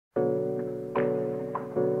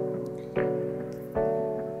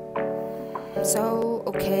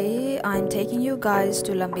Okay, I'm taking you guys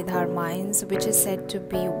to Lambi Dehar Mines, which is said to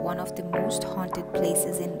be one of the most haunted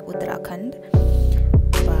places in Uttarakhand.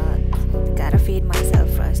 But gotta feed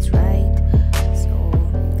myself first, right?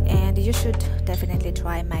 And you should definitely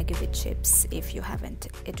try Maggi with chips if you haven't.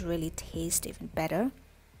 It really tastes even better.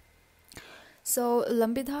 So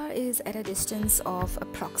Lambi Dehar is at a distance of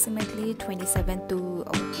approximately 27 to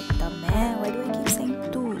why do I keep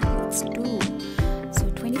saying 2? It's 2. So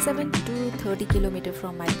 27 to 30 kilometers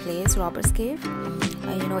from my place, Robbers Cave.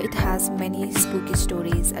 It has many spooky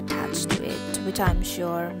stories attached to it, which I'm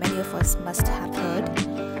sure many of us must have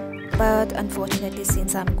heard. But unfortunately,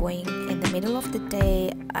 since I'm going in the middle of the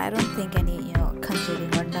day, I don't think any,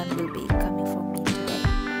 conjuring or none will be coming for me today.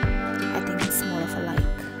 I think it's more of a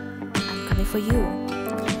I'm coming for you.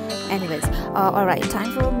 Anyways, alright,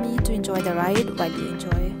 time for me to enjoy the ride while you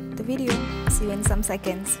enjoy the video. See you in some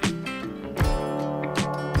seconds.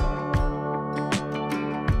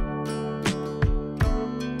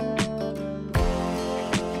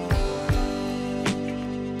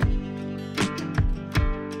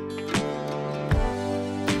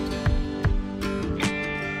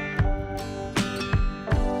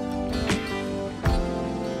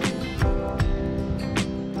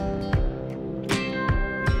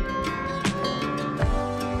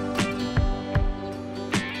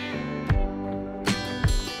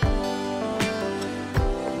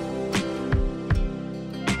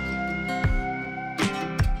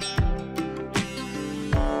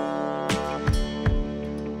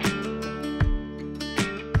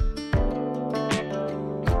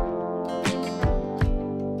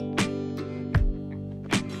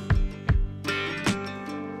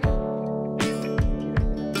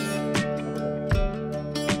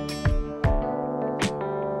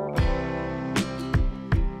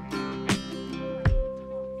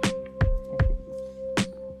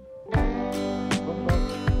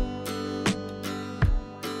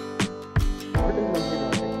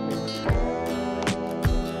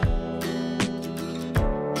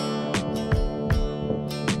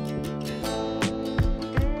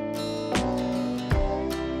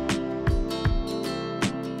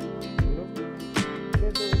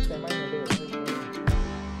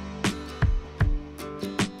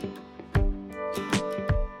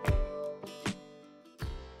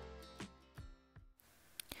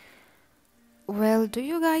 Well, do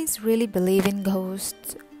you guys really believe in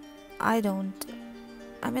ghosts? I don't.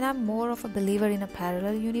 I'm more of a believer in a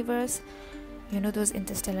parallel universe. Those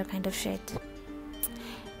interstellar kind of shit.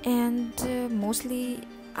 And mostly,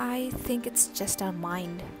 I think it's just our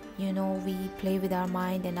mind. We play with our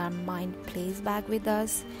mind and our mind plays back with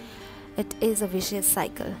us. It is a vicious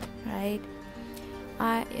cycle, right?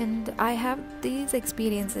 I have these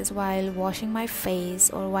experiences while washing my face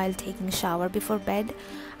or while taking a shower before bed.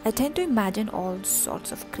 I tend to imagine all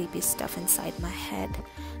sorts of creepy stuff inside my head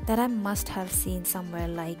that I must have seen somewhere,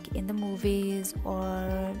 like in the movies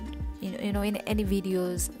or in any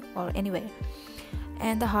videos or anywhere.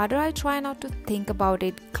 And the harder I try not to think about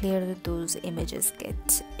it, clearer those images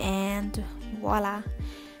get. And voila,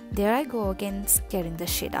 there I go again, scaring the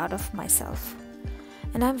shit out of myself.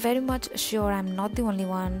 And I'm very much sure I'm not the only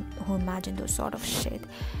one who imagined those sort of shit.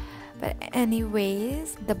 But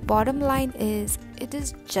anyways, the bottom line is, it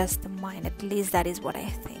is just the mind. At least that is what I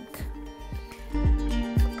think.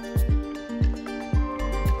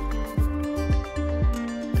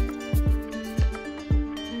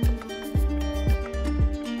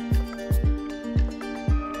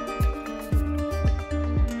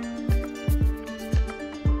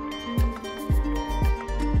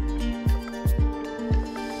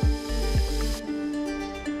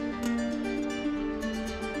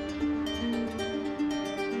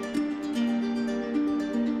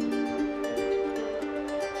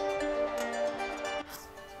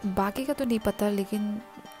 बाकी का तो नहीं पता, लेकिन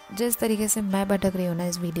जिस तरीके से मैं भटक रही हूँ ना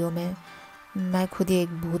इस वीडियो में, मैं खुद ही एक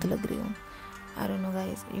भूत लग रही हूँ. I don't know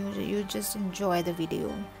guys, you just enjoy the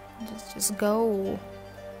video. Just go.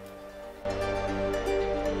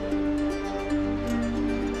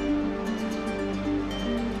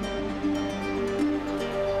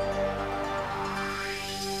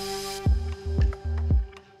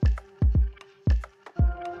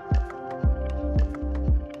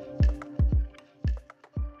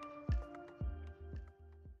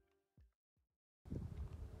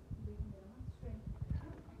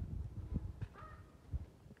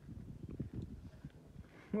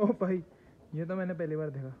 ओ भाई, ये तो मैंने पहली बार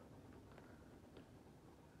देखा.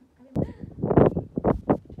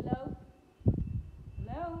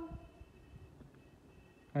 Hello?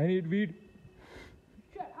 I need weed.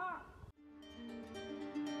 Shut up!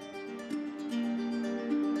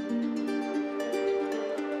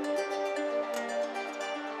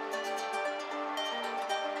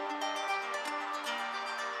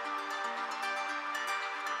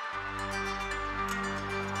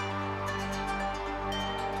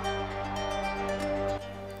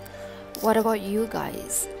 What about you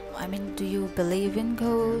guys? I mean, do you believe in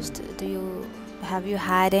ghosts? Have you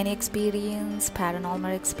had any experience,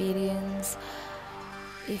 paranormal experience?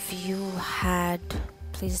 If you had,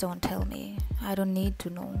 please don't tell me. I don't need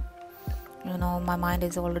to know. My mind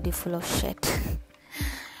is already full of shit.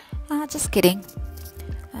 Just kidding.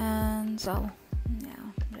 And so,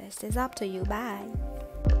 yeah, rest is up to you. Bye.